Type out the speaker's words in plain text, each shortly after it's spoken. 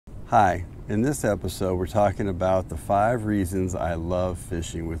Hi, in this episode we're talking about the 5 reasons I love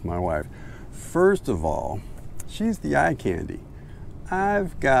fishing with my wife. First of all, she's the eye candy.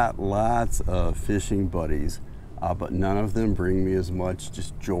 I've got lots of fishing buddies, but none of them bring me as much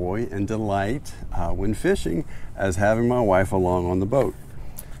just joy and delight when fishing as having my wife along on the boat.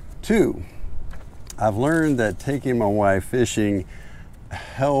 2, I've learned that taking my wife fishing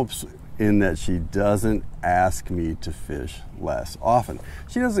helps in that she doesn't ask me to fish less often.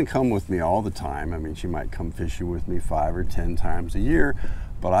 She doesn't come with me all the time. I mean, she might come fishing with me 5 or 10 times a year,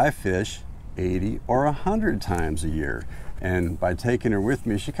 but I fish 80 or 100 times a year. And by taking her with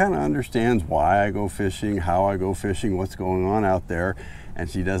me, she kind of understands why I go fishing, how I go fishing, what's going on out there, and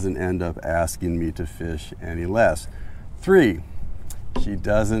she doesn't end up asking me to fish any less. 3, she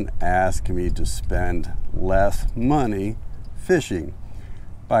doesn't ask me to spend less money fishing.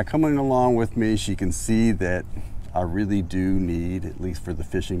 By coming along with me, she can see that I really do need, at least for the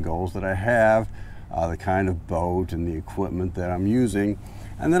fishing goals that I have, the kind of boat and the equipment that I'm using.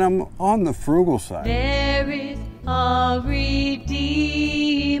 And then I'm on the frugal side. There is a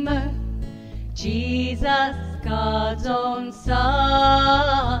Redeemer, Jesus, God's own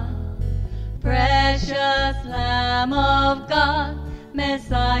Son, precious Lamb of God,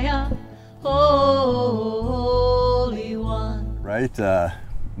 Messiah, Holy One. Right?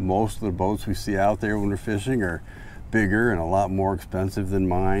 Most of the boats we see out there when we're fishing are bigger and a lot more expensive than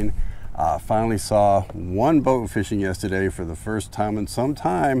mine. Finally saw one boat fishing yesterday for the first time in some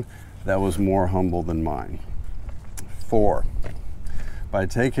time that was more humble than mine. 4, by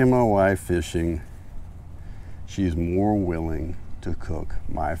taking my wife fishing, she's more willing to cook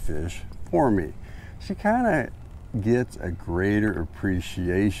my fish for me. She kind of gets a greater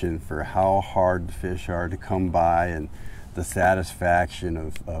appreciation for how hard the fish are to come by and the satisfaction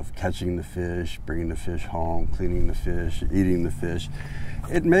of catching the fish, bringing the fish home, cleaning the fish, eating the fish.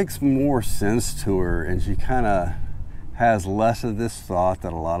 It makes more sense to her, and she kind of has less of this thought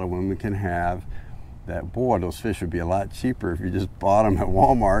that a lot of women can have, that, boy, those fish would be a lot cheaper if you just bought them at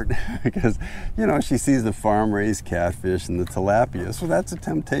Walmart, because, you know, she sees the farm-raised catfish and the tilapia, so that's a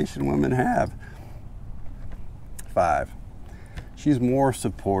temptation women have. 5, she's more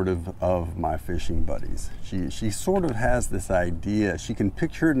supportive of my fishing buddies. She sort of has this idea. She can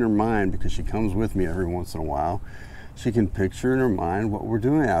picture it in her mind because she comes with me every once in a while. She can picture in her mind what we're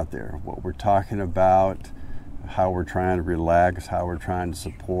doing out there, what we're talking about, how we're trying to relax, how we're trying to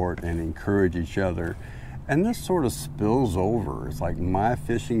support and encourage each other. And this sort of spills over. It's like my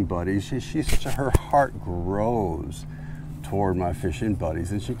fishing buddies, her heart grows toward my fishing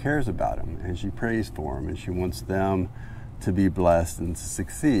buddies, and she cares about them, and she prays for them, and she wants them to be blessed and to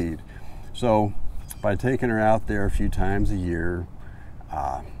succeed. So by taking her out there a few times a year,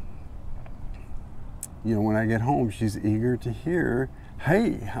 you know, when I get home, she's eager to hear,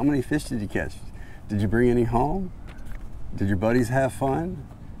 hey, how many fish did you catch? Did you bring any home? Did your buddies have fun?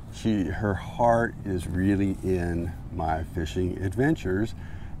 Her heart is really in my fishing adventures,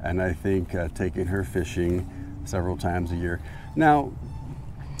 and I think taking her fishing several times a year. Now,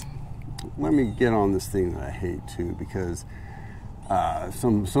 let me get on this thing that I hate too, because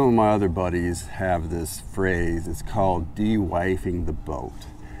some of my other buddies have this phrase. It's called de-wifing the boat.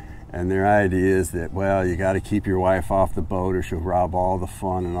 And their idea is that, well, you got to keep your wife off the boat or she'll rob all the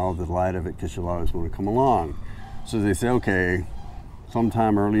fun and all the delight of it because she'll always want to come along. So they say, okay,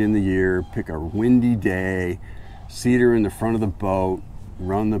 sometime early in the year, pick a windy day, seat her in the front of the boat,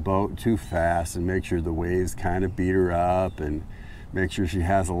 run the boat too fast and make sure the waves kind of beat her up, and make sure she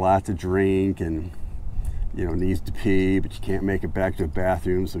has a lot to drink and, you know, needs to pee, but she can't make it back to the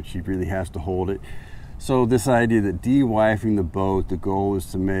bathroom, so she really has to hold it. So this idea that de-wifing the boat, the goal is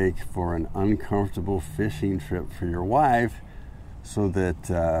to make for an uncomfortable fishing trip for your wife, so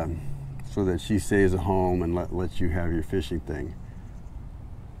that she stays at home and lets you have your fishing thing.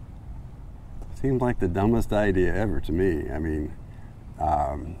 Seems like the dumbest idea ever to me. I mean,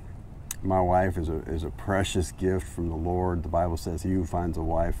 my wife is a precious gift from the Lord. The Bible says, he who finds a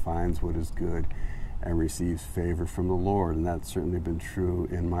wife finds what is good and receives favor from the Lord, and that's certainly been true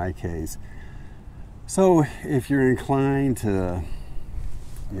in my case. So if you're inclined to,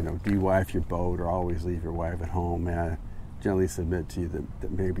 you know, de-wife your boat or always leave your wife at home, may I gently submit to you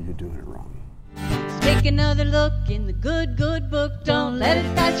that maybe you're doing it wrong. Take another look in the good book. Don't let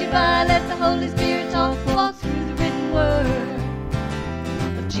it pass you by. Let the Holy Spirit talk. Walk through the written word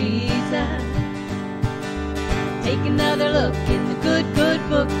of Jesus. Take another look in the good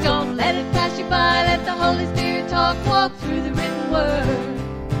book. Don't let it pass you by. Let the Holy Spirit talk. Walk through the